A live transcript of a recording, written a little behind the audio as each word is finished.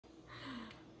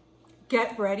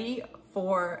Get ready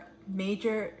for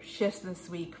major shifts this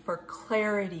week, for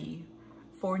clarity,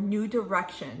 for new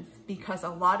directions, because a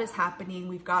lot is happening.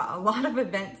 We've got a lot of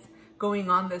events going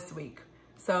on this week.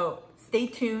 So stay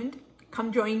tuned,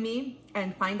 come join me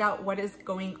and find out what is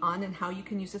going on and how you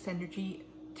can use this energy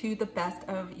to the best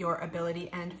of your ability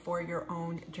and for your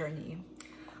own journey.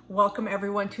 Welcome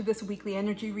everyone to this weekly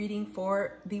energy reading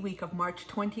for the week of March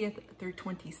 20th through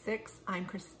 26th. I'm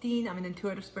Christine. I'm an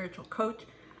intuitive spiritual coach,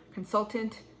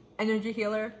 consultant, energy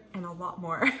healer, and a lot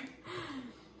more.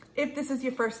 If this is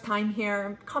your first time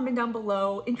here, comment down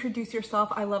below, introduce yourself.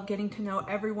 I love getting to know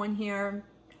everyone here.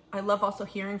 I love also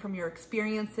hearing from your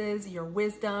experiences, your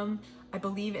wisdom. I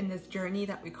believe in this journey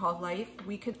that we call life.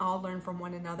 We can all learn from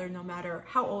one another, no matter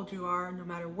how old you are, no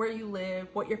matter where you live,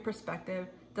 what your perspective,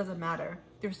 doesn't matter.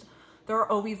 There are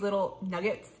always little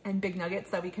nuggets and big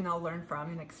nuggets that we can all learn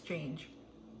from and exchange.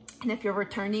 And if you're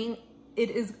returning, it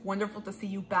is wonderful to see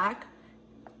you back.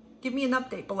 Give me an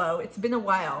update below. It's been a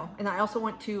while. And I also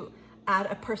want to add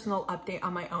a personal update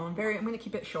on my own. I'm going to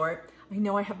keep it short. I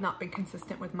know I have not been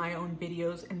consistent with my own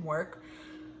videos and work.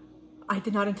 I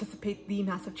did not anticipate the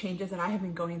massive changes that I have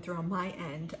been going through on my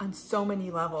end on so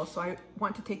many levels. So I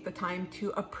want to take the time to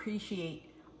appreciate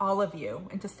all of you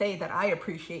and to say that I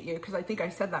appreciate you, because I think I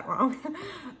said that wrong.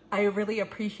 I really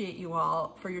appreciate you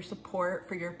all for your support,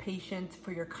 for your patience,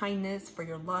 for your kindness, for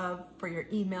your love, for your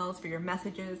emails, for your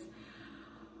messages,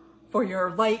 for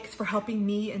your likes, for helping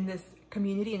me in this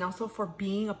community, and also for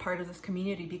being a part of this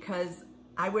community, because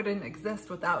I wouldn't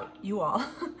exist without you all.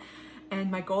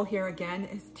 And my goal here again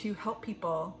is to help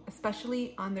people,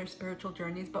 especially on their spiritual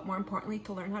journeys, but more importantly,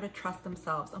 to learn how to trust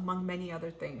themselves, among many other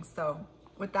things. So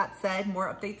with that said,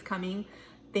 more updates coming.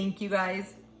 Thank you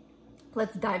guys.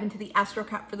 Let's dive into the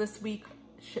Astrocap for this week.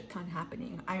 Shit ton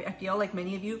happening. I feel like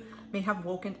many of you may have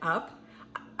woken up.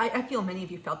 I feel many of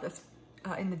you felt this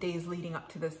in the days leading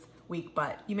up to this week,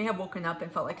 but you may have woken up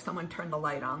and felt like someone turned the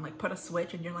light on, like put a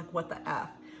switch, and you're like, what the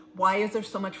F? Why is there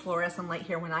so much fluorescent light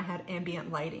here when I had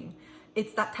ambient lighting?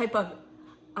 It's that type of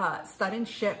sudden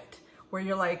shift where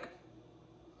you're like,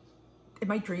 am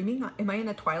I dreaming? Am I in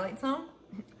a twilight zone?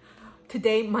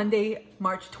 Today, Monday,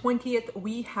 March 20th,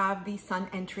 we have the sun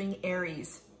entering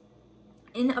Aries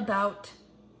in about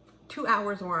 2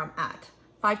 hours where I'm at,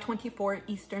 5:24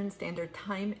 Eastern Standard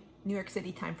Time, New York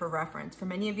City time for reference. For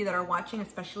many of you that are watching,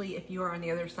 especially if you are on the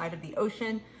other side of the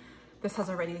ocean, this has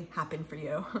already happened for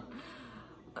you.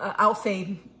 I'll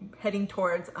say heading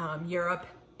towards Europe,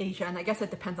 Asia, and I guess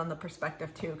it depends on the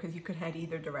perspective too, because you could head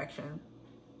either direction.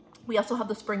 We also have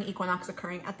the spring equinox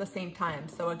occurring at the same time.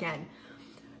 So again,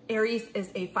 Aries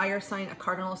is a fire sign, a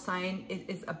cardinal sign. It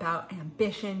is about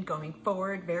ambition, going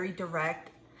forward, very direct.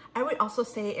 I would also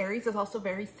say Aries is also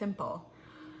very simple.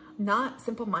 Not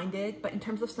simple-minded, but in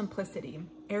terms of simplicity.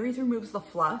 Aries removes the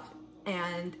fluff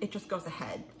and it just goes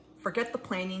ahead. Forget the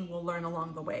planning, we'll learn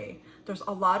along the way. There's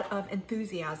a lot of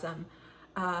enthusiasm,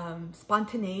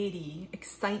 spontaneity,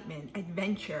 excitement,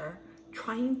 adventure,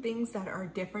 trying things that are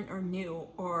different or new,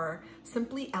 or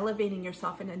simply elevating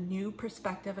yourself in a new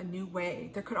perspective, a new way.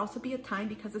 There could also be a time,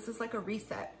 because this is like a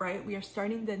reset, right? We are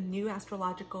starting the new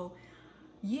astrological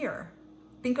year.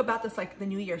 Think about this like the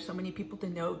new year. So many people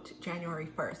denote January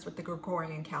 1st with the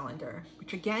Gregorian calendar,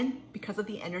 which again, because of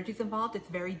the energies involved, it's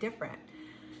very different.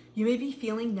 You may be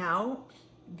feeling now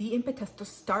the impetus to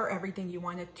start everything you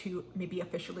wanted to maybe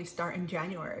officially start in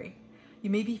January. You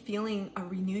may be feeling a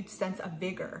renewed sense of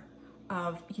vigor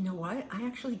of, you know what, I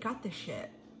actually got this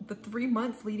shit. The 3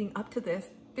 months leading up to this,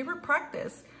 they were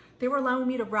practice. They were allowing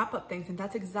me to wrap up things, and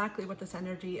that's exactly what this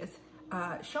energy is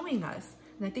showing us.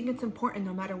 And I think it's important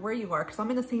no matter where you are, because I'm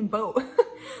in the same boat.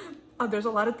 There's a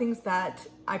lot of things that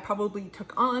I probably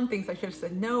took on, things I should have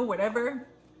said no, whatever.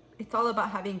 It's all about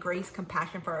having grace,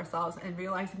 compassion for ourselves, and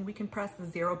realizing we can press the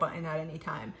 0 button at any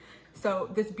time. So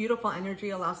this beautiful energy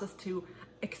allows us to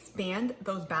expand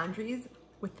those boundaries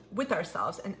with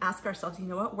ourselves and ask ourselves, you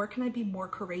know what, where can I be more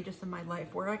courageous in my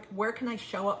life? Where can I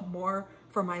show up more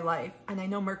for my life? And I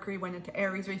know Mercury went into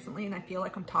Aries recently, and I feel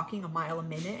like I'm talking a mile a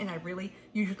minute, and I really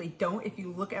usually don't. If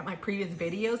you look at my previous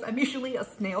videos, I'm usually a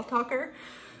snail talker.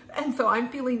 And so I'm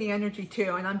feeling the energy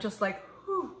too, and I'm just like,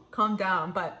 whew, calm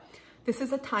down. But this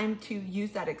is a time to use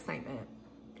that excitement.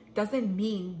 Doesn't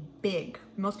mean big.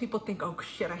 Most people think, oh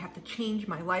shit, I have to change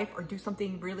my life or do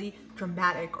something really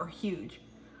dramatic or huge.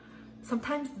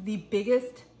 Sometimes the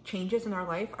biggest changes in our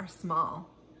life are small.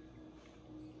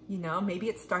 You know, maybe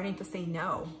it's starting to say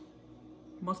no.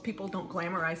 Most people don't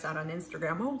glamorize that on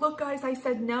Instagram. Oh, look guys, I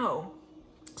said no.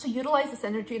 So utilize this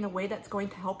energy in a way that's going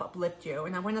to help uplift you.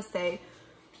 And I want to say,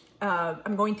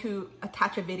 I'm going to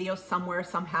attach a video somewhere,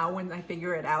 somehow, when I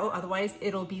figure it out. Otherwise,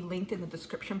 it'll be linked in the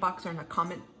description box or in the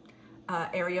comment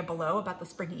area below about the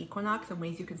spring equinox and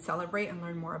ways you can celebrate and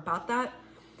learn more about that.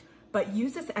 But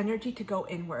use this energy to go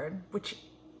inward, which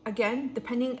again,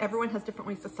 everyone has different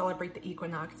ways to celebrate the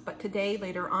equinox, but today,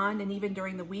 later on, and even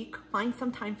during the week, find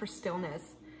some time for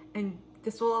stillness. And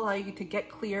this will allow you to get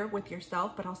clear with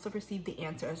yourself, but also receive the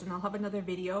answers. And I'll have another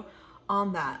video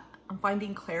on that, on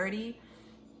finding clarity.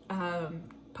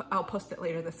 I'll post it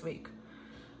later this week.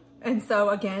 And so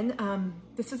again,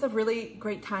 this is a really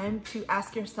great time to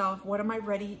ask yourself, what am I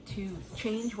ready to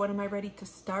change? What am I ready to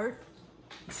start?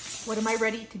 What am I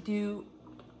ready to do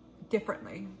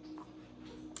differently?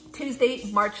 Tuesday,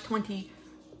 March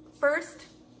 21st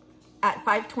at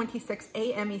 5:26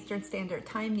 a.m. Eastern Standard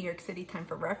Time, New York City time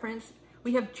for reference.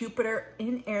 We have Jupiter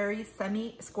in Aries,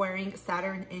 semi-squaring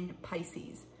Saturn in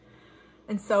Pisces.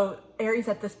 And so Aries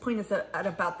at this point is at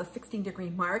about the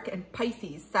 16-degree mark, and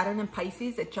Pisces, Saturn in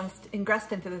Pisces, it just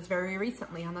ingressed into this very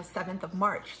recently on the 7th of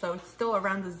March. So it's still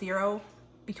around the 0,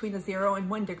 between the 0 and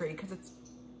 1 degree, because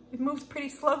it moves pretty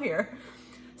slow here.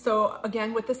 So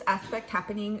again, with this aspect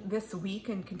happening this week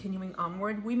and continuing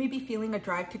onward, we may be feeling a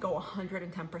drive to go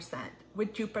 110%.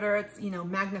 With Jupiter, it's, you know,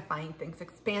 magnifying things,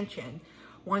 expansion,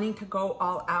 wanting to go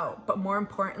all out. But more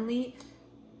importantly,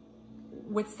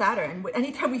 with Saturn,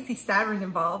 anytime we see Saturn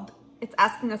involved, it's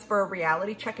asking us for a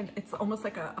reality check, and it's almost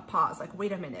like a pause, like,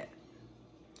 wait a minute.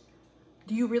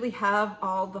 Do you really have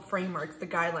all the frameworks, the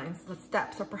guidelines, the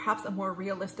steps, or perhaps a more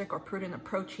realistic or prudent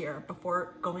approach here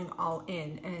before going all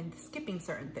in and skipping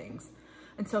certain things?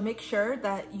 And so make sure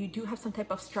that you do have some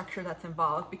type of structure that's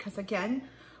involved, because again,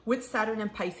 with Saturn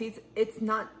and Pisces,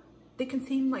 they can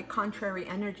seem like contrary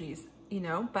energies, you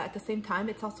know, but at the same time,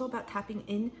 it's also about tapping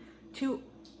into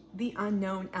the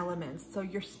unknown elements. So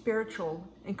your spiritual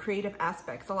and creative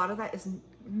aspects, a lot of that is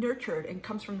nurtured and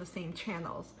comes from the same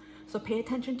channels. So pay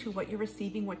attention to what you're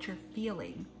receiving, what you're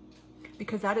feeling,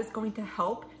 because that is going to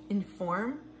help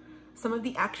inform some of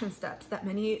the action steps that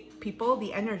many people,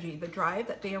 the energy, the drive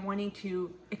that they are wanting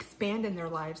to expand in their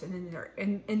lives and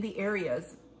in the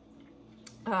areas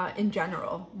in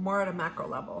general, more at a macro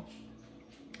level.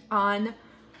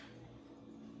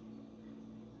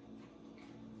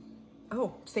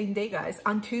 Same day, guys.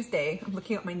 On Tuesday, I'm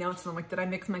looking at my notes and I'm like, did I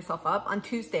mix myself up? On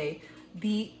Tuesday,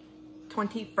 the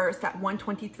 21st at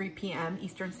 1:23 p.m.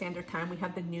 Eastern Standard Time, we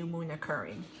have the new moon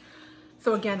occurring.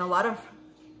 So again, a lot of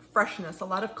freshness, a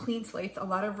lot of clean slates, a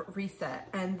lot of reset.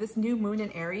 And this new moon in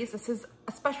Aries, this is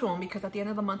a special one because at the end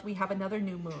of the month, we have another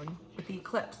new moon with the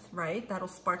eclipse, right? That'll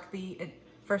spark the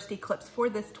first eclipse for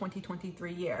this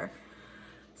 2023 year.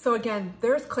 So again,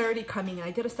 there's clarity coming, and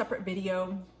I did a separate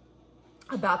video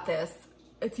about this.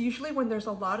 It's usually when there's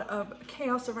a lot of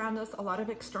chaos around us, a lot of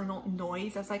external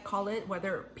noise, as I call it,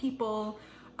 whether people,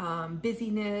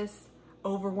 busyness,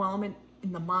 overwhelm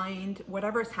in the mind,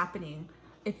 whatever is happening,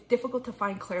 it's difficult to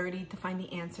find clarity, to find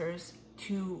the answers,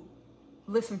 to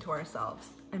listen to ourselves.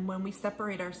 And when we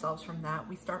separate ourselves from that,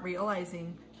 we start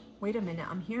realizing, wait a minute,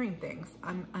 I'm hearing things.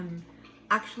 I'm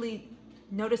actually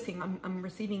noticing, I'm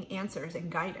receiving answers and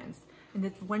guidance. And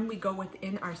it's when we go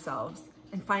within ourselves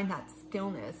and find that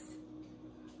stillness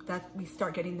that we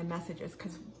start getting the messages,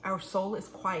 because our soul is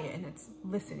quiet and it's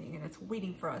listening and it's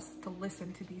waiting for us to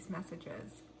listen to these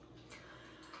messages.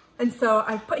 And so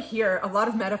I put here a lot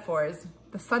of metaphors.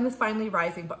 The sun is finally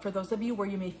rising, but for those of you where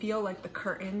you may feel like the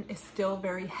curtain is still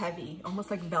very heavy, almost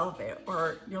like velvet,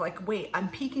 or you're like, wait, I'm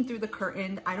peeking through the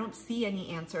curtain. I don't see any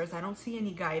answers. I don't see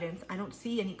any guidance. I don't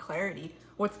see any clarity.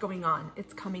 What's going on?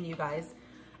 It's coming, you guys.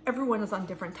 Everyone is on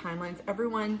different timelines.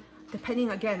 Everyone, depending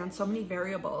again on so many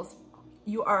variables,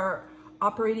 you are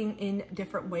operating in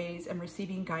different ways and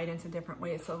receiving guidance in different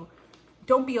ways. So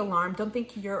don't be alarmed. Don't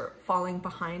think you're falling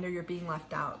behind or you're being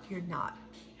left out. You're not.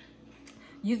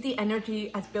 Use the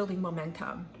energy as building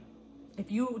momentum.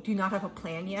 If you do not have a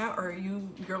plan yet, or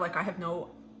you're like, I have no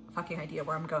fucking idea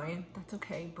where I'm going, that's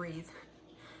okay. Breathe.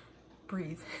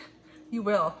 Breathe. You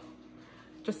will.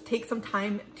 Just take some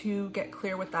time to get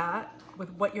clear with that,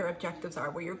 with what your objectives are,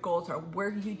 what your goals are, where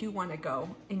you do want to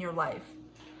go in your life.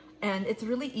 And it's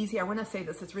really easy, I want to say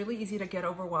this, it's really easy to get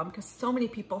overwhelmed because so many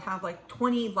people have like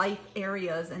 20 life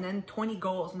areas and then 20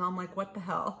 goals. And I'm like, what the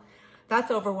hell? That's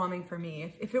overwhelming for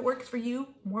me. If it works for you,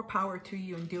 more power to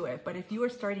you and do it. But if you are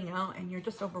starting out and you're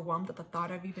just overwhelmed at the thought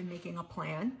of even making a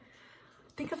plan,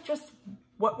 think of just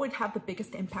what would have the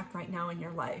biggest impact right now in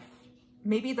your life.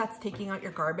 Maybe that's taking out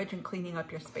your garbage and cleaning up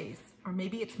your space. Or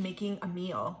maybe it's making a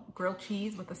meal, grilled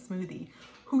cheese with a smoothie.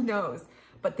 Who knows?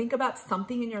 But think about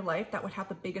something in your life that would have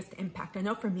the biggest impact. I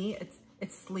know for me,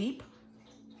 it's sleep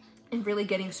and really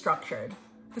getting structured.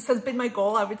 This has been my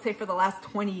goal, I would say, for the last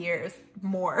 20 years,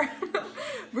 more.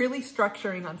 Really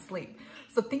structuring on sleep.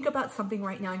 So think about something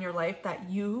right now in your life that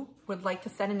you would like to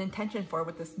set an intention for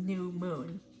with this new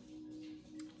moon.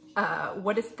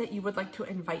 What is it that you would like to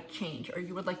invite change, or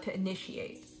you would like to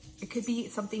initiate? It could be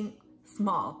something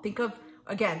small. Think of,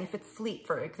 again, if it's sleep,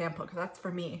 for example, because that's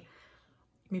for me.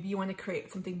 Maybe you want to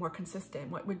create something more consistent.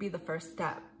 What would be the first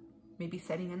step? Maybe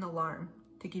setting an alarm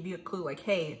to give you a clue, like,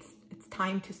 hey, it's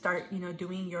time to start, you know,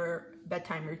 doing your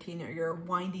bedtime routine or your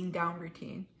winding down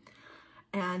routine.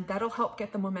 And that'll help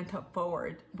get the momentum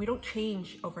forward. We don't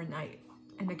change overnight.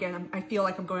 And again, I feel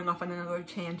like I'm going off on another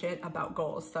tangent about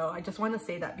goals. So I just want to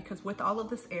say that, because with all of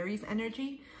this Aries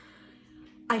energy,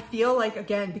 I feel like,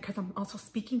 again, because I'm also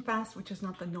speaking fast, which is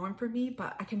not the norm for me,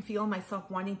 but I can feel myself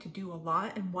wanting to do a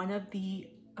lot. And one of the,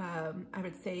 I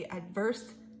would say,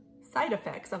 adverse side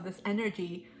effects of this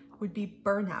energy would be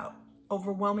burnout,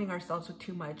 overwhelming ourselves with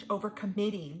too much,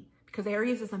 overcommitting, because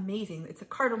Aries is amazing. It's a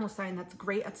cardinal sign that's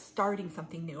great at starting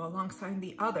something new alongside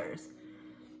the others,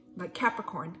 like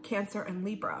Capricorn, Cancer, and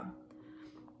Libra.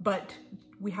 But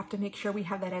we have to make sure we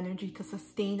have that energy to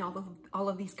sustain all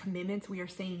of these commitments we are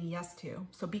saying yes to.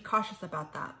 So be cautious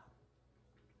about that.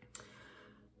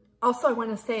 Also, I want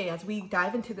to say, as we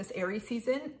dive into this Aries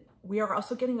season, we are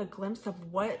also getting a glimpse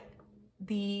of what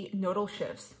the nodal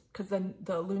shifts, because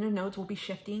the lunar nodes will be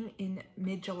shifting in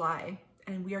mid-July,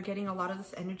 and we are getting a lot of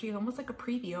this energy, almost like a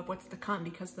preview of what's to come,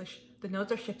 because the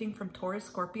nodes are shifting from Taurus,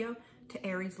 Scorpio to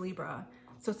Aries, Libra.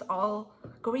 So it's all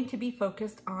going to be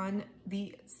focused on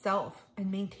the self and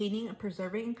maintaining and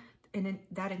preserving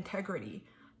that integrity,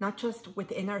 not just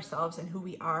within ourselves and who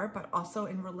we are, but also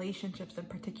in relationships in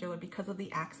particular, because of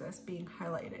the axis being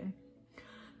highlighted.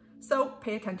 So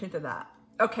pay attention to that.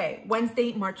 Okay,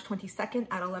 Wednesday, March 22nd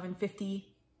at 11:50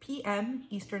 p.m.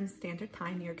 Eastern Standard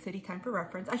Time, New York City time for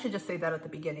reference. I should just say that at the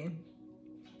beginning.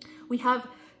 We have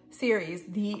Ceres,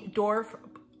 the dwarf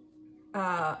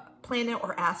planet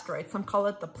or asteroid. Some call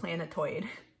it the planetoid.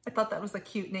 I thought that was a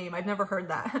cute name. I've never heard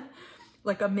that.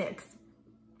 Like a mix.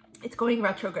 It's going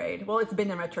retrograde. Well, it's been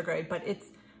in retrograde, but it's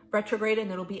retrograde,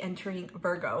 and it'll be entering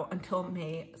Virgo until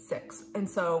May 6th. And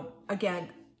so, again,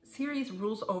 Ceres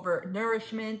rules over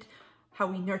nourishment, how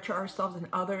we nurture ourselves and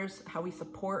others, how we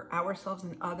support ourselves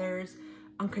and others,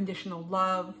 unconditional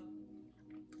love,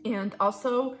 and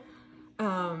also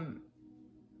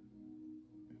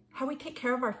how we take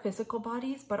care of our physical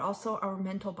bodies, but also our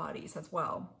mental bodies as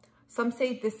well. Some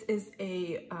say this is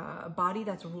a body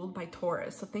that's ruled by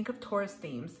Taurus. So think of Taurus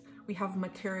themes. We have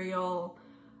material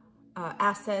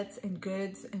assets and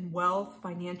goods and wealth,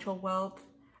 financial wealth,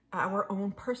 our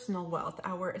own personal wealth,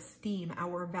 our esteem,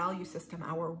 our value system,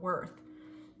 our worth,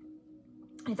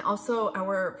 and also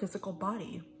our physical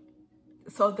body.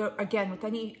 So again, with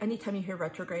anytime you hear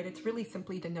retrograde, it's really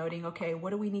simply denoting, okay, what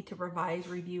do we need to revise,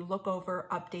 review, look over,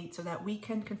 update, so that we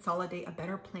can consolidate a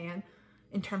better plan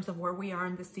in terms of where we are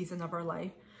in this season of our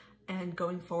life. And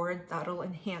going forward, that'll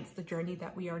enhance the journey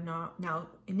that we are now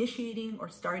initiating or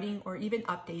starting or even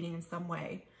updating in some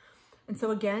way. And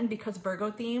so again, because Virgo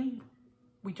theme,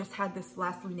 we just had this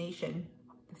last lunation,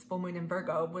 this full moon in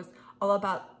Virgo, was all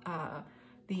about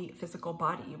the physical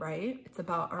body, right? It's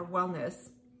about our wellness,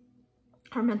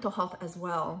 our mental health as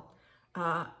well,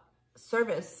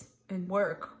 service and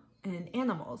work and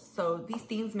animals. So these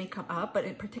themes may come up,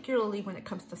 but particularly when it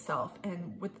comes to self.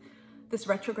 And with this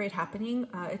retrograde happening,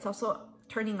 it's also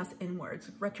turning us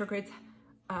inwards. Retrogrades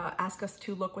ask us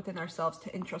to look within ourselves, to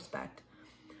introspect.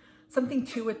 Something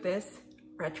too with this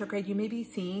retrograde you may be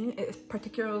seeing, is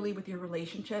particularly with your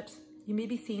relationships, you may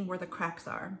be seeing where the cracks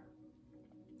are,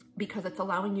 because it's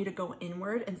allowing you to go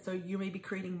inward. And so you may be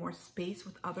creating more space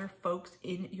with other folks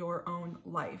in your own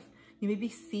life. You may be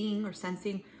seeing or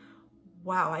sensing,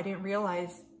 wow, I didn't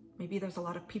realize maybe there's a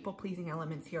lot of people-pleasing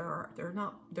elements here, or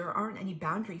there aren't any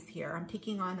boundaries here. I'm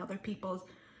taking on other people's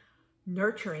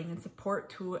nurturing and support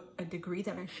to a degree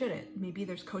that I shouldn't. Maybe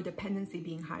there's codependency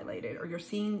being highlighted, or you're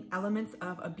seeing elements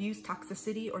of abuse,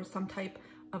 toxicity, or some type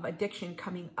of addiction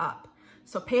coming up.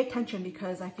 So pay attention,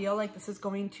 because I feel like this is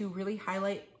going to really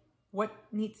highlight what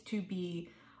needs to be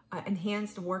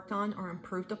enhanced, worked on, or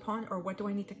improved upon, or what do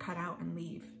I need to cut out and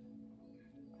leave.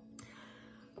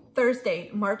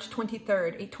 Thursday, March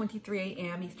 23rd, 8:23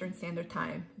 a.m. Eastern Standard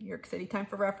Time, New York City time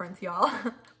for reference, y'all.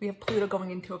 We have Pluto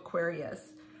going into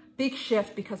Aquarius. Big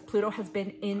shift, because Pluto has been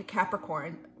in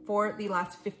Capricorn for the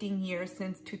last 15 years,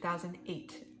 since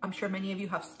 2008. I'm sure many of you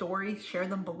have stories, share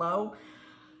them below.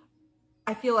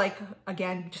 I feel like,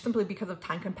 again, just simply because of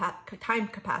time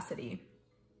capacity,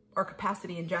 or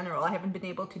capacity in general, I haven't been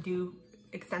able to do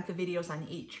extensive videos on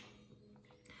each.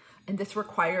 And this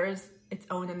requires its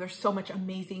own, and there's so much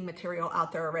amazing material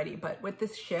out there already. But with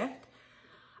this shift,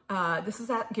 this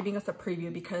is giving us a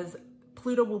preview, because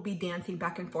Pluto will be dancing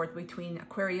back and forth between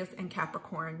Aquarius and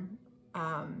Capricorn.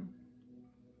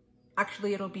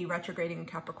 Actually, it'll be retrograding in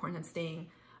Capricorn and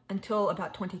staying until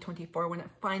about 2024, when it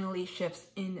finally shifts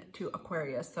into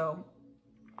Aquarius. So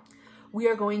we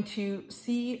are going to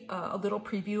see a little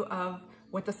preview of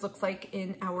what this looks like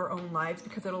in our own lives,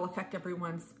 because it'll affect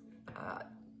everyone's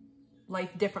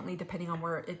life differently depending on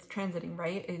where it's transiting,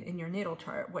 right? In your natal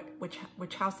chart,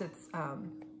 which house it's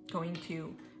going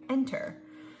to enter.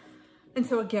 And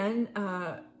so again,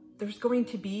 there's going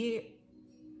to be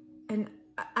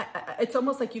it's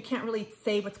almost like you can't really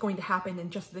say what's going to happen in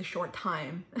just this short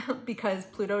time because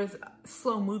Pluto is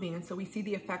slow moving, and so we see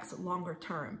the effects longer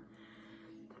term.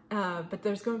 But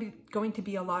there's going to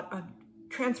be a lot of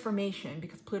transformation,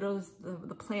 because Pluto is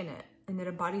the planet, and it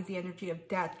embodies the energy of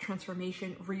death,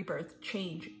 transformation, rebirth,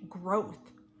 change, growth.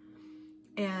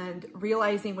 And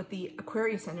realizing with the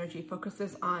Aquarius energy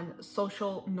focuses on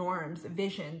social norms,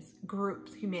 visions,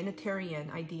 groups, humanitarian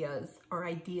ideas or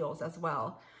ideals as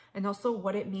well. And also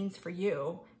what it means for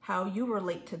you, how you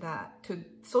relate to that, to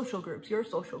social groups, your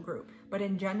social group, but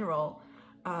in general,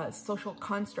 social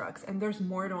constructs. And there's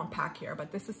more to unpack here,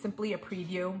 but this is simply a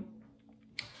preview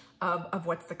of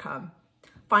what's to come.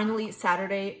 Finally,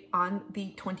 Saturday on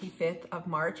the 25th of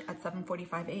March at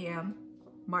 7:45 a.m.,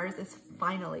 Mars is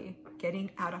finally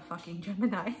getting out of fucking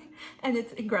Gemini, and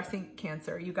it's ingressing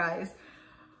Cancer, you guys.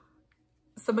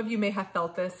 Some of you may have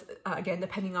felt this, again,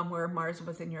 depending on where Mars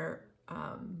was in your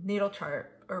natal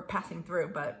chart or passing through,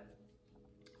 but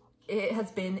it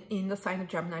has been in the sign of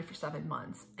Gemini for 7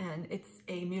 months, and it's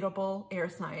a mutable air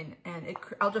sign, and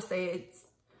I'll just say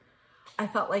I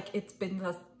felt like it's been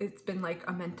like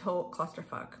a mental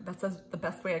clusterfuck. That's the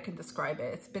best way I can describe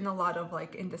it. It's been a lot of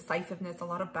like indecisiveness, a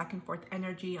lot of back and forth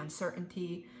energy,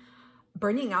 uncertainty,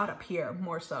 burning out up here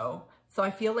more so. So I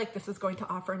feel like this is going to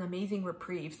offer an amazing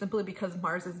reprieve simply because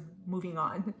Mars is moving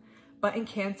on. But in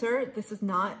Cancer, this is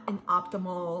not an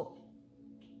optimal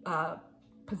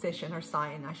position or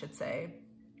sign, I should say,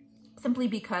 simply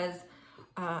because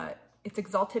it's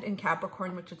exalted in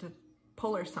Capricorn, which is a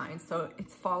polar sign, so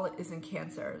its fall is in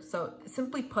Cancer. So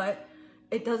simply put,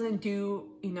 it doesn't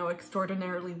do,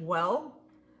 extraordinarily well,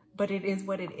 but it is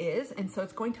what it is. And so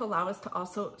it's going to allow us to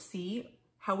also see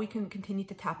how we can continue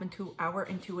to tap into our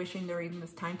intuition during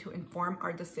this time to inform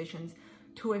our decisions,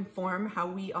 to inform how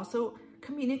we also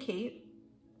communicate,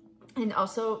 and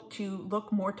also to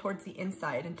look more towards the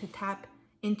inside and to tap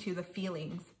into the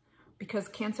feelings. Because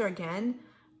Cancer, again,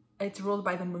 it's ruled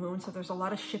by the moon, so there's a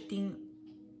lot of shifting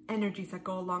energies that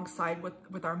go alongside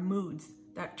with our moods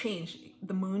that change.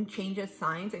 The moon changes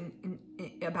signs in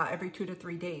about every 2 to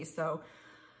 3 days. So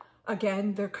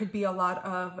again, there could be a lot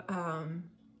of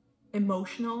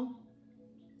emotional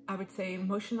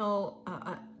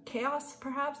chaos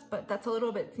perhaps, but that's a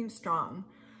little bit seems strong.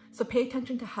 So pay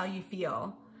attention to how you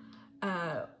feel.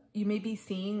 You may be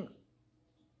seeing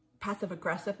passive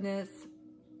aggressiveness.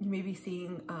 You may be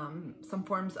seeing some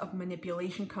forms of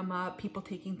manipulation come up, people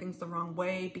taking things the wrong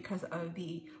way because of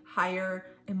the higher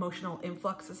emotional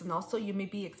influxes. And also you may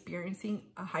be experiencing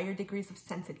a higher degrees of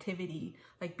sensitivity,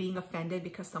 like being offended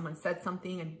because someone said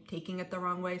something and taking it the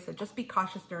wrong way. So just be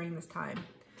cautious during this time.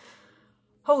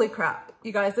 Holy crap,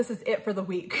 you guys, this is it for the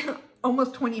week.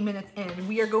 Almost 20 minutes in.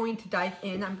 We are going to dive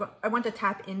in. I want to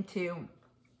tap into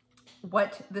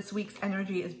what this week's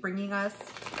energy is bringing us.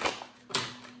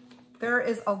 There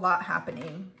is a lot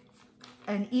happening,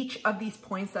 and each of these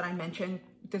points that I mentioned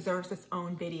deserves its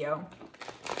own video.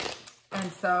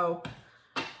 And so,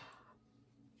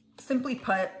 simply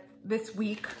put, this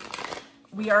week,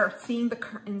 we are seeing the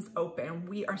curtains open.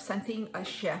 We are sensing a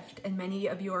shift, and many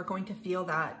of you are going to feel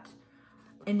that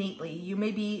innately. You may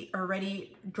be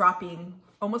already dropping,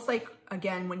 almost like,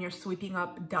 again, when you're sweeping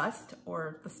up dust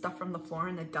or the stuff from the floor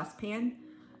in the dustpan.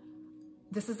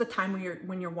 This is the time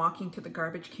when you're walking to the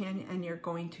garbage can and you're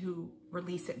going to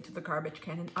release it into the garbage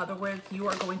can. In other words, you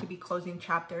are going to be closing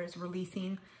chapters,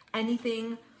 releasing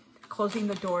anything, closing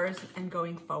the doors, and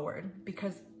going forward.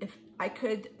 Because if I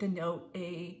could denote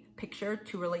a picture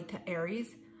to relate to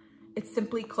Aries, it's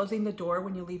simply closing the door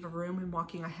when you leave a room and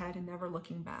walking ahead and never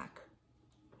looking back.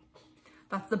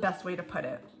 That's the best way to put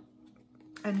it.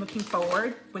 And looking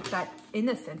forward with that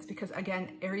innocence, because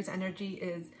again, Aries energy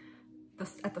is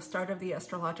at the start of the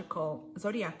astrological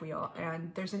zodiac wheel,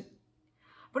 and there's I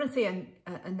wouldn't say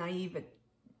a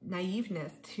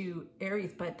naiveness to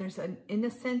Aries, but there's an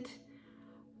innocent,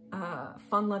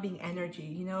 fun-loving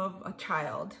energy, of a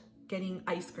child getting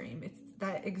ice cream. It's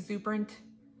that exuberant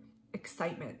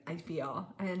excitement, I feel.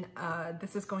 And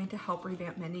this is going to help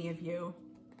revamp many of you,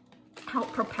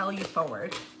 help propel you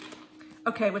forward.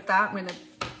 Okay, with that, I'm gonna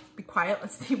be quiet.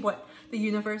 Let's see what the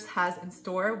universe has in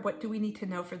store. What do we need to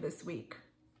know for this week?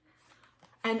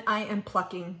 And I am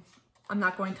plucking. I'm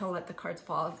not going to let the cards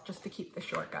fall, just to keep this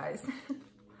short, guys.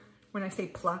 When I say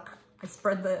pluck, I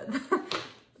spread the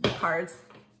cards.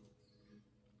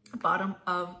 Bottom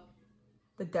of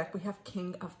the deck, we have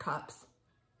King of Cups.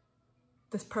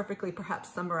 This perfectly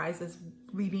perhaps summarizes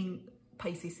leaving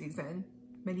Pisces season.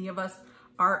 Many of us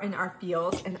are in our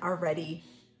fields and are ready.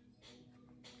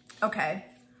 Okay,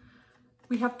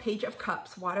 we have Page of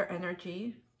Cups, water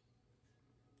energy.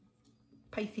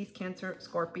 Pisces, Cancer,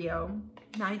 Scorpio.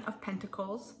 Nine of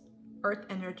Pentacles, earth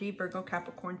energy, Virgo,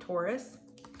 Capricorn, Taurus.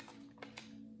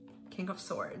 King of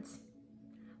Swords,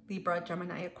 Libra,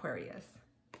 Gemini, Aquarius.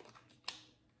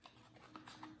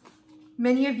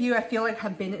 Many of you, I feel like,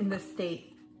 have been in this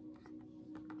state.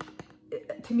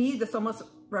 To me, this almost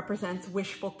represents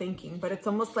wishful thinking, but it's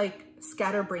almost like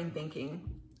scatterbrain thinking.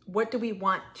 What do we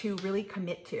want to really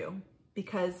commit to?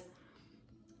 Because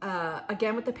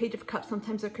again, with the Page of Cups,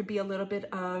 sometimes there could be a little bit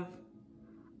of,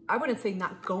 I wouldn't say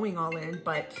not going all in,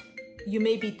 but you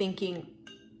may be thinking,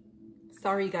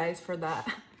 sorry guys for that.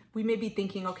 We may be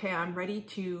thinking, okay, I'm ready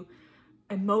to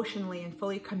emotionally and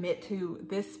fully commit to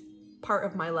this part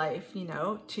of my life, you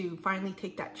know, to finally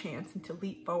take that chance and to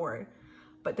leap forward.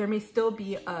 But there may still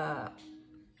be an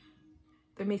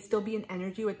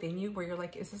energy within you where you're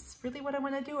like, is this really what I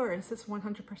want to do? Or is this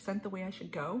 100% the way I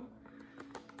should go?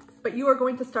 But you are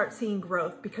going to start seeing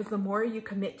growth, because the more you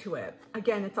commit to it,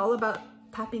 again, it's all about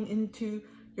tapping into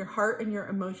your heart and your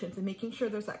emotions and making sure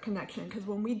there's that connection. Because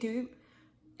when we do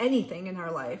anything in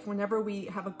our life, whenever we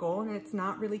have a goal and it's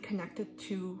not really connected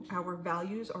to our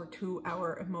values or to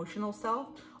our emotional self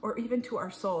or even to our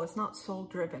soul, it's not soul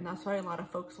driven. That's why a lot of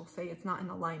folks will say it's not in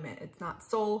alignment. It's not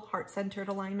soul, heart-centered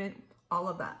alignment, all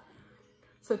of that.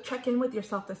 So check in with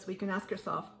yourself this week and ask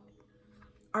yourself,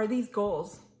 are these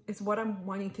goals, is what I'm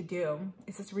wanting to do,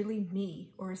 is this really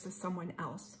me or is this someone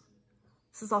else?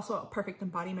 This is also a perfect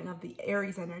embodiment of the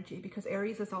Aries energy, because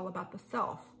Aries is all about the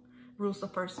self, rules the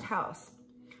first house.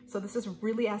 So this is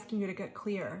really asking you to get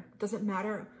clear. It doesn't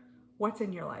matter what's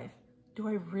in your life. Do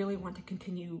I really want to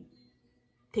continue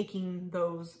taking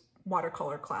those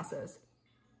watercolor classes?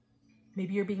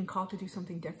 Maybe you're being called to do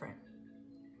something different.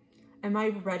 Am I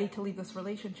ready to leave this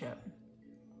relationship?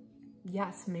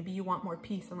 Yes, maybe you want more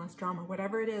peace and less drama.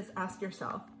 Whatever it is, ask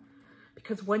yourself.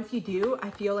 Because once you do, I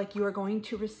feel like you are going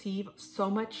to receive so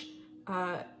much,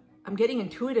 I'm getting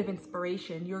intuitive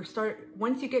inspiration.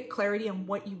 Once you get clarity on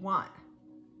what you want,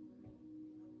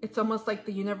 it's almost like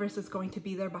the universe is going to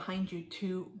be there behind you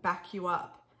to back you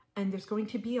up. And there's going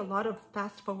to be a lot of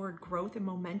fast forward growth and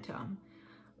momentum.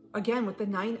 Again, with the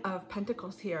Nine of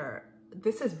Pentacles here,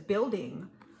 this is building,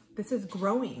 this is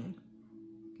growing,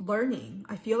 learning.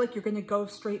 I feel like you're going to go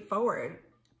straight forward.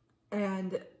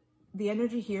 And the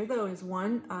energy here, though, is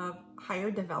one of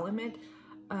higher development,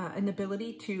 an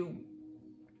ability to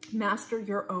master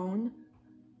your own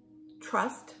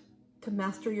trust, to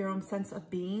master your own sense of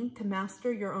being, to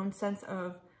master your own sense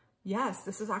of, yes,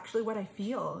 this is actually what I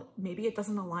feel. Maybe it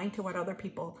doesn't align to what other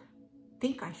people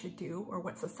think I should do, or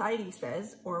what society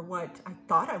says, or what I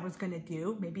thought I was going to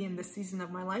do, maybe in this season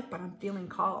of my life, but I'm feeling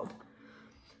called.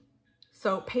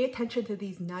 So pay attention to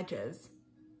these nudges,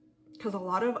 because a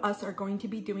lot of us are going to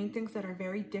be doing things that are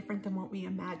very different than what we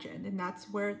imagined. And that's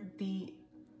where the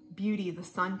beauty, the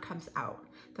sun comes out.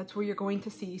 That's where you're going to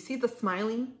see, you see the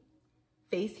smiling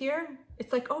face here?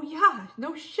 It's like, oh yeah,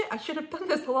 no shit, I should have done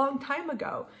this a long time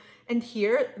ago. And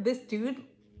here, this dude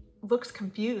looks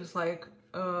confused, like,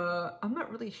 I'm not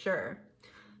really sure.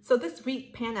 So this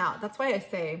week, pan out. That's why I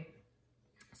say,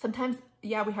 sometimes,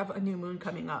 yeah, we have a new moon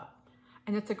coming up.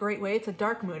 And it's a great way, it's a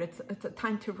dark moon, it's a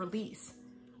time to release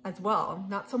as well.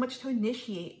 Not so much to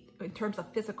initiate in terms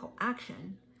of physical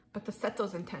action, but to set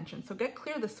those intentions. So get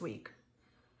clear this week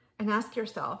and ask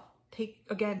yourself, take,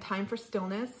 again, time for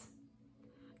stillness.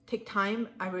 Take time,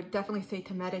 I would definitely say,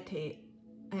 to meditate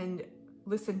and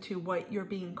listen to what you're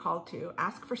being called to.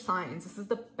 Ask for signs. This is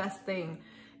the best thing.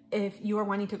 If you are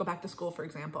wanting to go back to school, for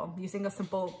example, using a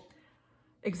simple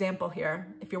example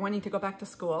here, if you're wanting to go back to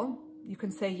school, you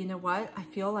can say, you know what? I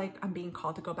feel like I'm being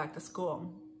called to go back to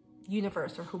school.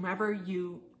 Universe, or whomever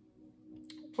you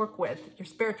work with, your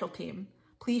spiritual team,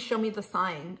 please show me the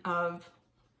sign of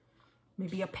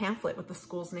maybe a pamphlet with the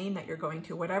school's name that you're going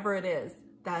to, whatever it is,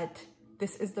 that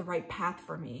this is the right path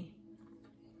for me.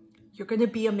 You're going to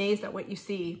be amazed at what you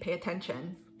see. Pay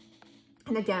attention.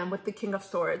 And again, with the King of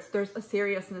Swords, there's a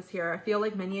seriousness here. I feel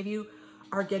like many of you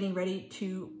are getting ready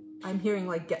to I'm hearing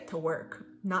like get to work.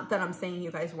 Not that I'm saying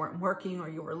you guys weren't working or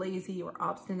you were lazy or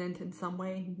obstinate in some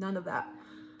way, none of that.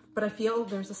 But I feel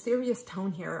there's a serious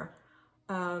tone here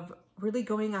of really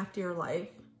going after your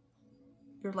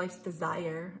life's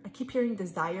desire. I keep hearing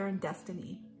desire and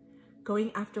destiny,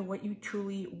 going after what you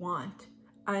truly want.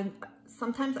 And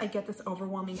sometimes I get this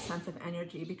overwhelming sense of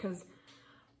energy because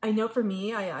I know for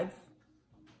me,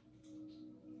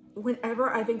 whenever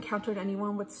I've encountered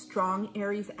anyone with strong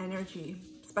Aries energy,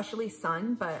 especially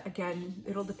Sun, but again,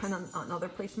 it'll depend on other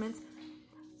placements,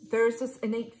 there's this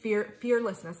innate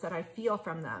fearlessness that I feel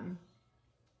from them.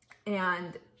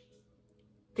 And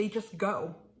they just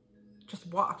go, just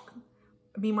walk.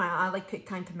 Meanwhile, I like take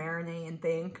time to marinate and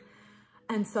think.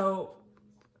 And so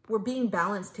we're being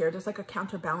balanced here. There's like a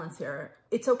counterbalance here.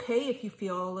 It's okay if you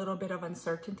feel a little bit of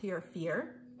uncertainty or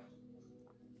fear.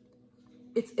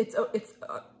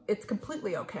 It's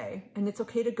completely okay. And it's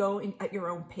okay to go at your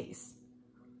own pace.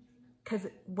 Because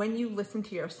when you listen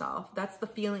to yourself, that's the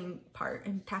feeling part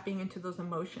and tapping into those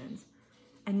emotions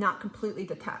and not completely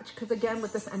detached. Because again,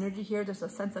 with this energy here, there's a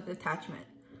sense of detachment.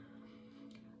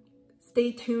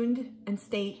 Stay tuned and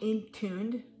stay in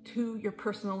tuned to your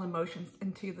personal emotions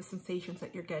and to the sensations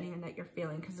that you're getting and that you're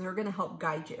feeling, because they're going to help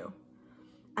guide you.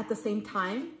 At the same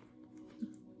time,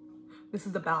 this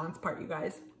is the balance part, you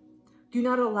guys. Do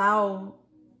not allow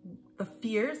the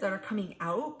fears that are coming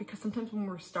out, because sometimes when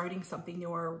we're starting something new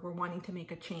or we're wanting to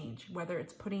make a change, whether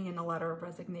it's putting in a letter of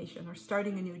resignation or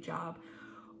starting a new job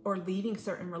or leaving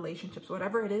certain relationships,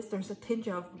 whatever it is, there's a tinge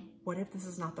of, what if this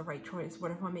is not the right choice? What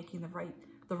if I'm making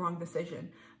the wrong decision?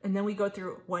 And then we go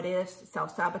through what ifs,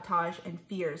 self-sabotage, and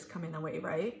fears come in the way,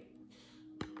 right?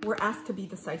 We're asked to be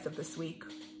decisive this week.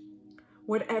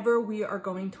 Whatever we are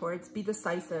going towards, be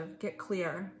decisive, get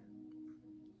clear,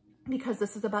 because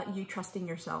this is about you trusting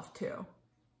yourself too.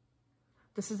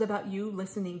 This is about you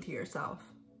listening to yourself,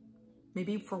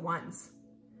 maybe for once.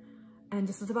 And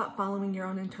this is about following your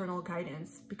own internal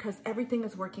guidance, because everything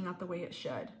is working out the way it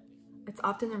should. It's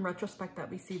often in retrospect that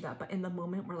we see that, but in the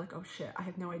moment we're like, oh shit, I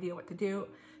have no idea what to do.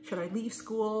 Should I leave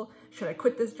school? Should I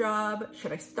quit this job?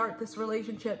 Should I start this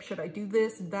relationship? Should I do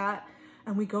this and that?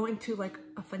 And we go into like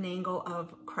a finagle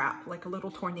of crap, like a little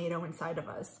tornado inside of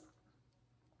us.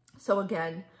 So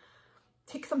again,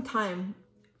 take some time.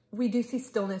 We do see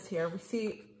stillness here. We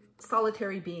see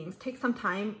solitary beings. Take some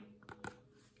time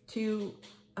to,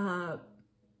 I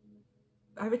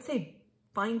would say,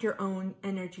 find your own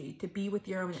energy, to be with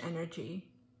your own energy,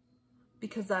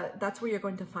 because that's where you're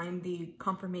going to find the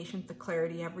confirmations, the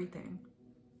clarity, everything.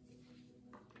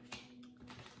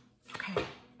 Okay,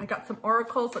 I got some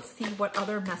oracles. Let's see what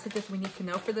other messages we need to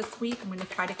know for this week. I'm going to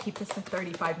try to keep this to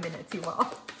 35 minutes, you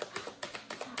all.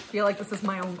 I feel like this is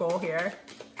my own goal here.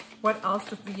 What else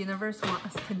does the universe want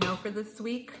us to know for this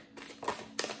week?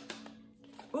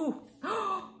 Ooh,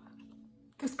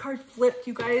 this card flipped,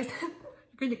 you guys.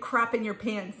 You're going to crap in your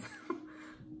pants.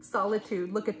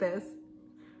 Solitude, look at this.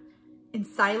 In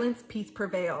silence, peace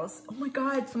prevails. Oh my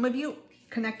God, some of you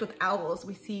connect with owls.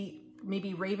 We see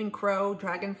maybe raven, crow,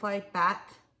 dragonfly,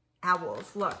 bat,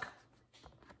 owls. Look,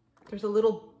 there's a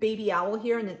little baby owl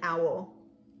here and an owl.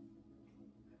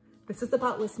 This is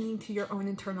about listening to your own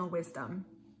internal wisdom.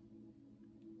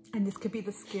 And this could be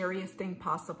the scariest thing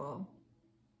possible.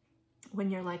 When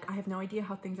you're like, I have no idea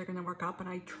how things are going to work out, but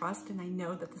I trust and I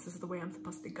know that this is the way I'm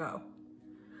supposed to go.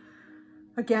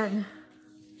 Again,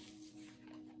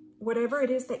 whatever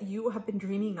it is that you have been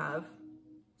dreaming of,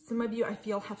 some of you, I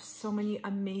feel, have so many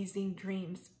amazing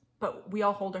dreams, but we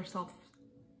all hold ourselves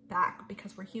back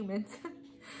because we're humans.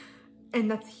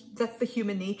 And that's the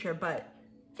human nature, but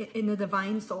in the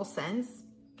divine soul sense,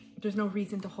 there's no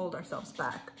reason to hold ourselves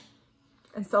back.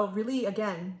 And so really,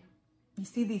 again, you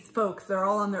see these folks, they're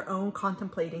all on their own,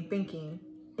 contemplating, thinking,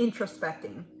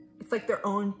 introspecting. It's like their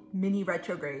own mini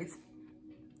retrogrades.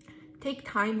 Take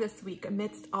time this week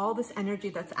amidst all this energy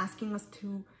that's asking us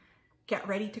to get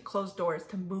ready to close doors,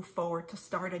 to move forward, to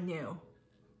start anew.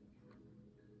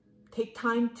 Take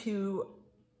time to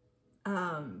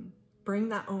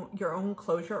bring your own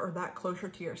closure, or that closure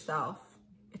to yourself.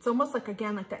 It's almost like,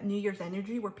 again, like that New Year's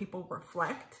energy where people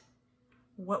reflect.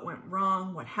 What went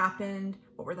wrong? What happened?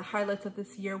 What were the highlights of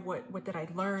this year? What did I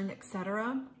learn,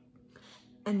 etc.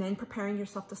 And then preparing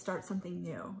yourself to start something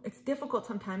new. It's difficult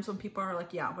sometimes when people are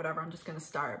like, yeah, whatever, I'm just going to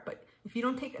start. But if you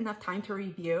don't take enough time to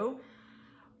review,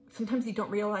 sometimes you don't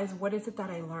realize, what is it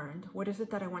that I learned? What is it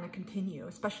that I want to continue?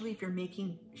 Especially if you're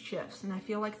making shifts. And I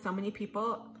feel like so many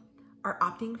people are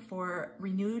opting for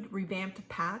renewed, revamped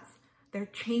paths. They're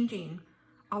changing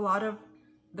a lot of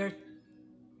their,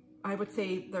 I would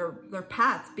say, their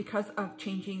paths because of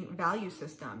changing value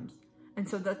systems. And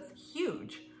so that's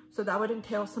huge. So that would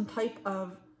entail some type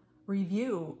of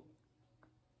review.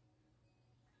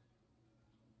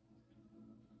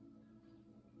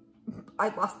 I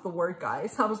lost the word,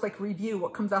 guys. I was like, review,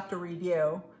 what comes after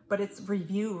review? But it's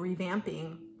review,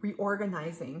 revamping,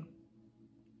 reorganizing.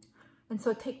 And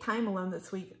so take time alone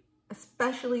this week,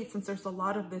 especially since there's a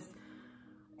lot of this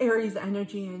Aries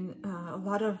energy and a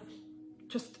lot of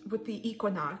just with the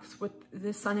equinox, with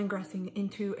the sun ingressing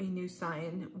into a new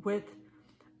sign, with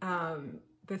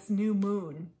this new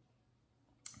moon.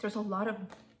 There's a lot of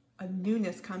a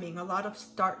newness coming, a lot of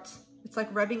starts. It's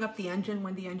like revving up the engine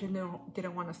when the engine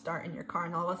didn't want to start in your car,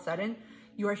 and all of a sudden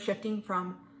you are shifting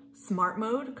from smart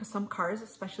mode, because some cars,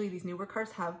 especially these newer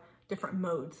cars, have different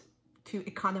modes to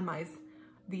economize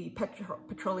the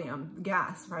petroleum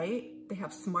gas, right? They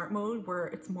have smart mode where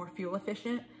it's more fuel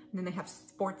efficient, and then they have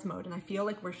sports mode. And I feel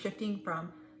like we're shifting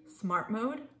from smart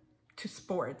mode to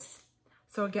sports.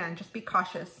 So again, just be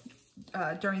cautious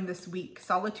during this week.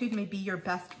 Solitude may be your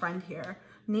best friend here.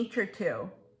 Nature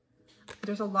too.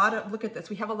 There's a lot of, look at this.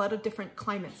 We have a lot of different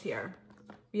climates here.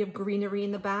 We have greenery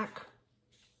in the back.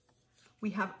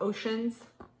 We have oceans,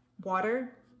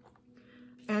 water,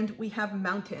 and we have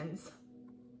mountains.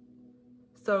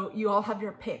 So you all have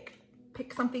your pick.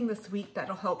 Pick something this week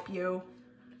that'll help you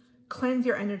cleanse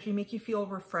your energy, make you feel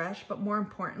refreshed, but more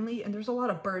importantly, and there's a lot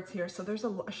of birds here, so there's a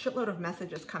shitload of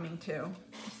messages coming too.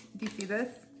 Do you see this?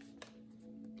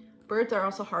 Birds are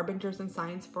also harbingers and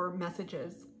signs for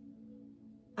messages.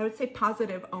 I would say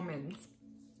positive omens.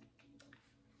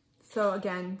 So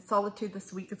again, solitude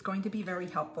this week is going to be very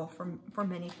helpful for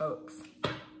many folks.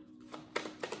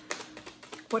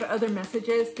 What other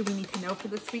messages do we need to know for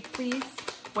this week, please?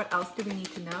 What else do we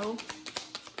need to know?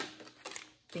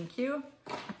 Thank you.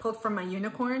 I pulled from my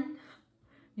unicorn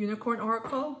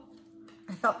oracle.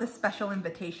 I felt this special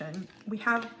invitation. We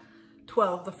have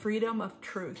 12, the freedom of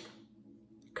truth.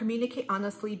 Communicate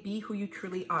honestly, be who you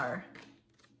truly are.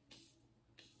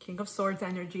 King of Swords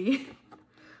energy.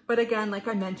 But again, like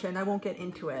I mentioned, I won't get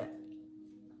into it.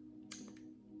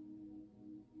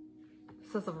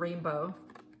 This is a rainbow.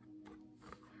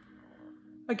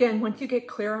 Again, once you get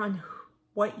clear on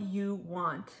what you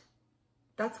want,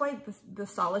 that's why the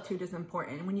solitude is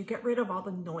important. When you get rid of all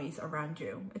the noise around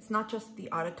you, it's not just the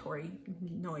auditory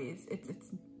noise, it's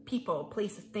people,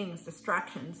 places, things,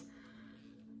 distractions.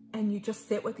 And you just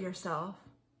sit with yourself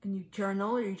and you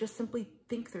journal, or you just simply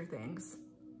think through things.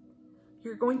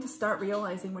 You're going to start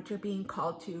realizing what you're being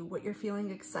called to, what you're feeling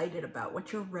excited about,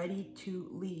 what you're ready to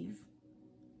leave.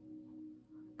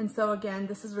 And so again,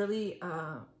 this is really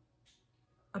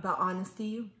about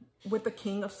honesty with the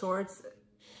King of Swords,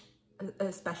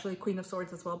 especially Queen of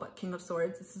Swords as well, but King of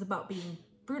Swords. This is about being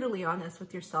brutally honest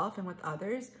with yourself and with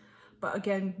others. But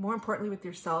again, more importantly with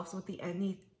yourselves, with the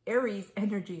Aries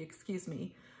energy, excuse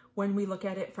me, when we look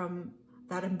at it from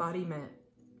that embodiment,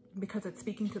 because it's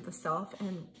speaking to the self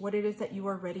and what it is that you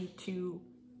are ready to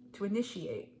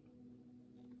initiate.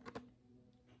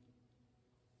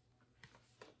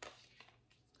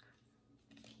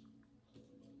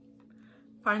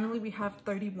 Finally, we have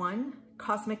 31,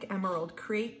 Cosmic Emerald,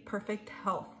 create perfect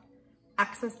health,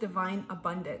 access divine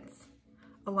abundance.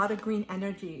 A lot of green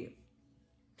energy.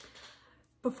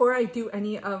 Before I do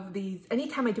any of these,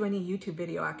 anytime I do any YouTube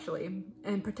video actually,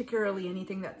 and particularly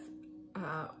anything that's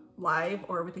live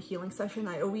or with a healing session,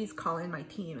 I always call in my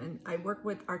team, and I work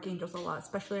with archangels a lot,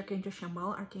 especially Archangel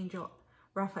Chamuel, Archangel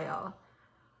Raphael.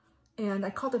 And I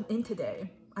called them in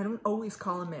today. I don't always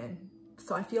call them in.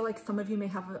 So I feel like some of you may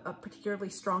have a particularly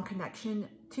strong connection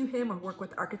to him or work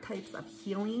with archetypes of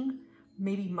healing,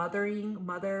 maybe mothering,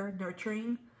 mother,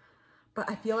 nurturing. But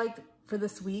I feel like for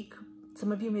this week,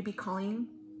 some of you may be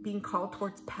being called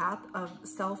towards path of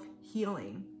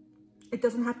self-healing. It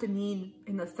doesn't have to mean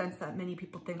in the sense that many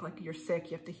people think like you're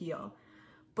sick, you have to heal.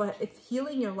 But it's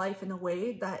healing your life in a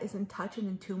way that is in touch and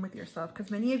in tune with yourself. Because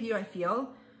many of you, I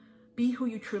feel, be who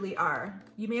you truly are.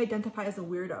 You may identify as a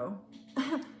weirdo.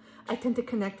 I tend to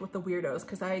connect with the weirdos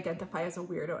because I identify as a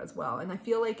weirdo as well. And I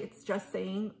feel like it's just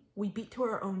saying we beat to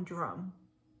our own drum.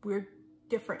 We're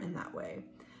different in that way.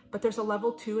 But there's a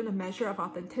level 2 and a measure of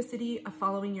authenticity, of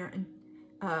following your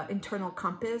internal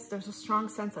compass. There's a strong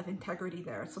sense of integrity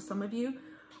there. So some of you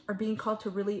are being called to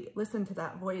really listen to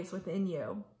that voice within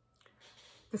you.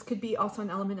 This could be also an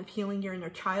element of healing your inner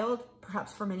child,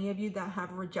 perhaps for many of you that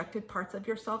have rejected parts of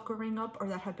yourself growing up or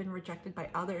that have been rejected by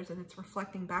others, and it's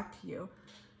reflecting back to you.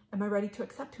 Am I ready to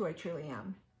accept who I truly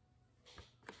am?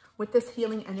 With this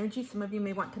healing energy, some of you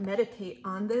may want to meditate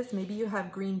on this. Maybe you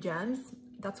have green gems.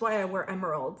 That's why I wear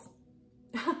emeralds.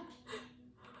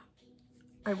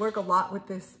 I work a lot with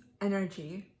this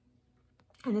energy,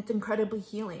 and it's incredibly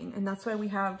healing. And that's why we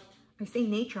have I say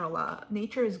nature a lot.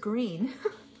 Nature is green,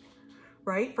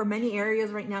 right? For many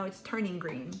areas right now, it's turning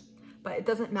green, but it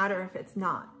doesn't matter if it's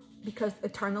not, because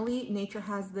eternally, nature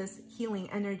has this healing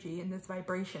energy and this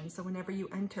vibration. So whenever you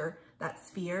enter that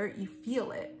sphere, you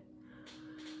feel it.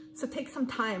 So take some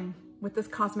time with this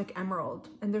cosmic emerald,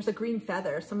 and there's a green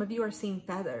feather. Some of you are seeing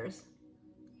feathers.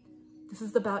 This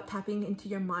is about tapping into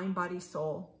your mind, body,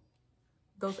 soul,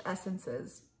 those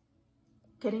essences,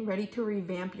 getting ready to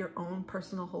revamp your own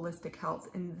personal holistic health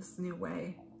in this new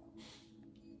way.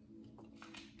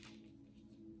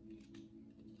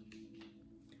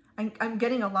 I'm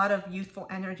getting a lot of youthful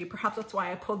energy. Perhaps that's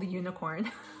why I pulled the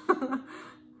unicorn.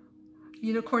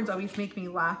 Unicorns always make me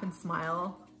laugh and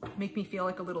smile, make me feel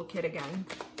like a little kid again.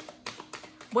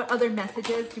 What other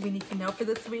messages do we need to know for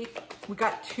this week? We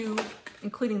got 2,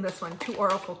 including this one, 2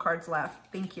 oracle cards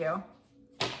left. Thank you.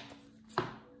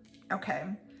 Okay.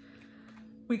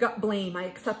 We got blame. I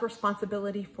accept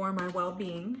responsibility for my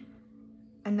well-being.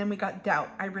 And then we got doubt.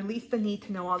 I release the need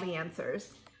to know all the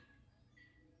answers.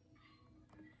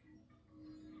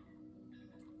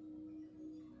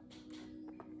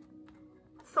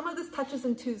 Some of this touches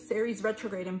into Ceres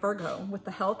retrograde in Virgo with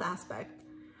the health aspect,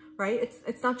 right?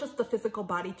 It's not just the physical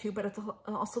body too, but it's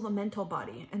also the mental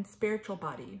body and spiritual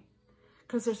body.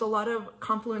 Because there's a lot of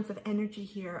confluence of energy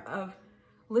here of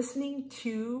listening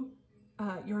to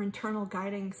your internal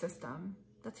guiding system.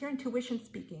 That's your intuition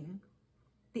speaking.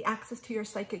 The access to your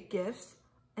psychic gifts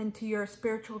and to your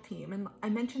spiritual team. And I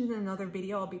mentioned in another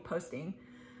video I'll be posting,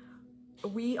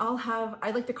 we all have,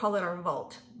 I like to call it our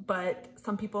vault, but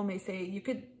some people may say you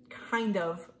could kind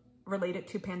of relate it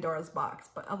to Pandora's box,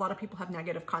 but a lot of people have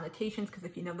negative connotations because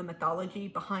if you know the mythology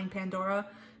behind Pandora,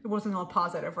 it wasn't all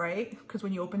positive, right? Because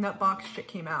when you open that box, shit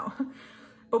came out.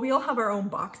 But we all have our own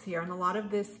box here, and a lot of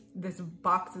this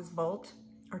box's vault,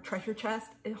 our treasure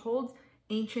chest, it holds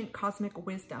ancient cosmic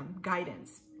wisdom,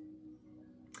 guidance.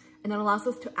 And it allows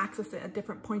us to access it at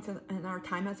different points in our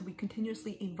time as we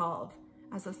continuously evolve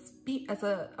as a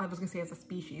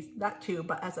species, that too,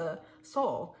 but as a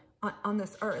soul on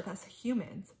this earth, as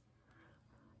humans.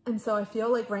 And so I feel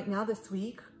like right now this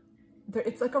week,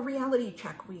 it's like a reality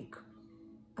check week,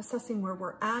 assessing where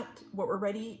we're at, what we're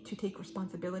ready to take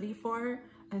responsibility for,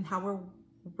 and how we're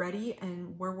ready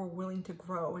and where we're willing to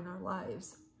grow in our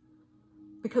lives.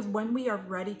 Because when we are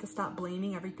ready to stop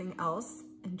blaming everything else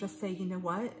and just say, you know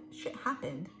what, shit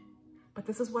happened, but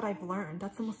this is what I've learned.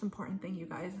 That's the most important thing, you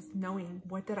guys, is knowing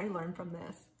what did I learn from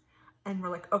this? And we're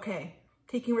like, okay,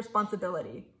 taking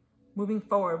responsibility, moving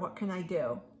forward, what can I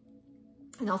do?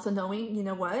 And also knowing, you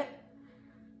know what?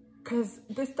 Because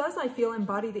this does, I feel,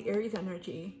 embody the Aries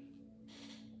energy.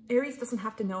 Aries doesn't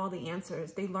have to know all the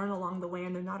answers. They learn along the way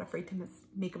and they're not afraid to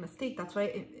make a mistake. That's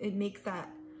why it makes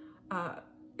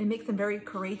them very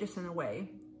courageous in a way.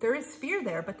 There is fear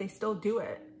there, but they still do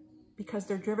it because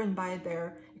they're driven by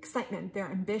their excitement,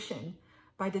 their ambition,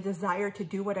 by the desire to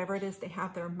do whatever it is they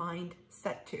have their mind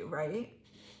set to, right?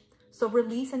 So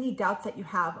release any doubts that you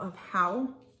have of how,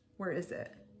 where is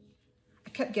it? I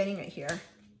kept getting it here.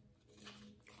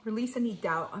 Release any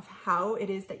doubt of how it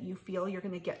is that you feel you're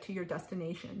going to get to your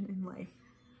destination in life.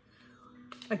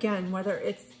 Again, whether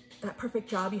it's that perfect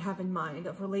job you have in mind,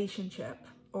 of relationship,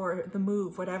 or the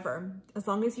move, whatever, as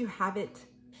long as you have it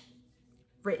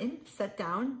written, set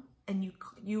down, and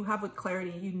you have with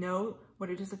clarity, you know what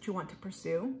it is that you want to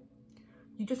pursue,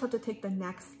 you just have to take the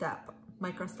next step,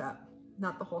 micro step,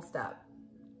 not the whole step.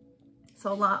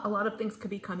 So a lot of things could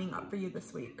be coming up for you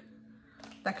this week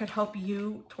that could help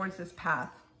you towards this path.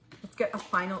 Let's get a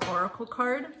final oracle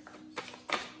card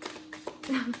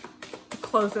to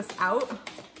close this out.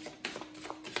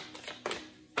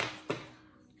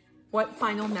 What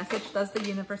final message does the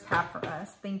universe have for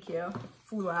us? Thank you. It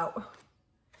flew out.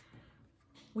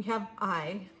 We have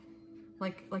eye,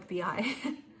 like the eye.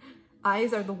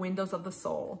 Eyes are the windows of the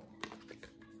soul.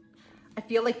 I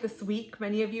feel like this week,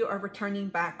 many of you are returning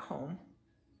back home.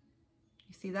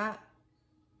 You see that?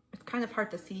 It's kind of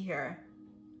hard to see here.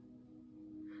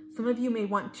 Some of you may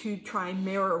want to try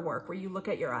mirror work where you look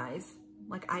at your eyes,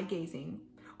 like eye gazing,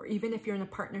 or even if you're in a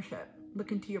partnership,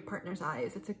 look into your partner's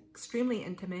eyes. It's extremely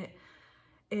intimate.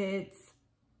 It's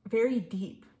very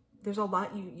deep. There's a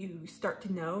lot you start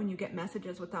to know and you get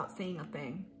messages without saying a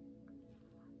thing.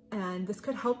 And this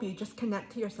could help you just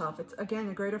connect to yourself. It's, again,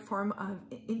 a greater form of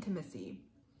intimacy.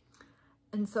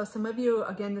 And so some of you,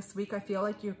 again, this week, I feel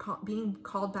like you're being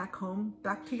called back home,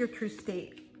 back to your true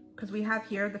state. Because we have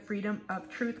here the freedom of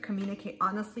truth, communicate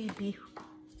honestly, be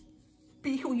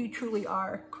who you truly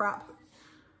are. Crap.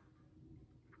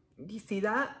 Do you see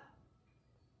that?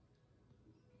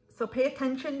 So pay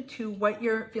attention to what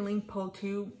you're feeling pulled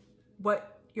to,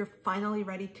 what you're finally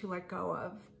ready to let go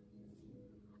of.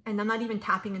 And I'm not even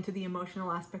tapping into the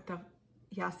emotional aspect of,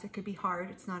 yes, it could be hard.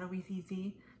 It's not always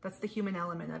easy. That's the human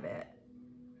element of it.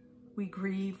 We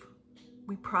grieve,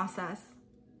 we process,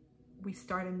 we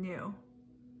start anew.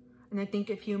 And I think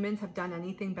if humans have done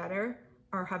anything better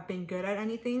or have been good at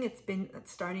anything, it's been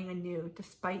starting anew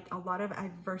despite a lot of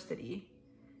adversity.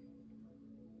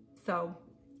 So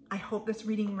I hope this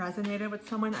reading resonated with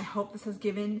someone. I hope this has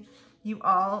given you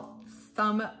all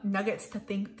some nuggets to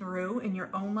think through in your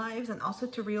own lives, and also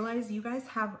to realize you guys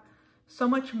have so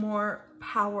much more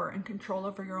power and control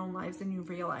over your own lives than you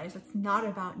realize. It's not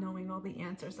about knowing all the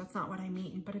answers. That's not what I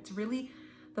mean, but it's really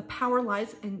the power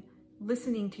lies in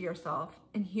listening to yourself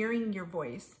and hearing your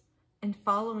voice and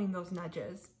following those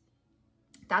nudges.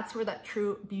 That's where that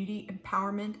true beauty,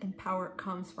 empowerment, and power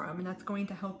comes from, and that's going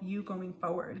to help you going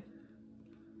forward.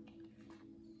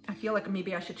 I feel like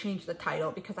maybe I should change the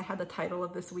title, because I had the title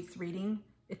of this week's reading,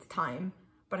 It's Time,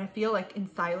 but I feel like in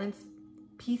silence,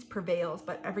 peace prevails,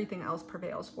 but everything else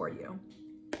prevails for you.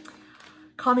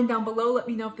 Comment down below, let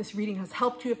me know if this reading has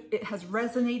helped you, if it has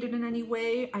resonated in any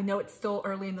way. I know it's still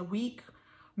early in the week.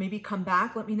 Maybe come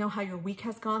back, let me know how your week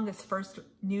has gone, this first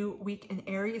new week in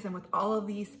Aries, and with all of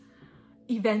these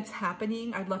events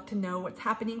happening, I'd love to know what's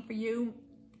happening for you.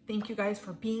 Thank you guys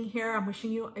for being here. I'm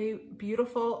wishing you a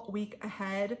beautiful week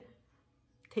ahead.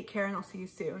 Take care, and I'll see you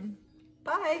soon.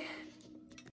 Bye.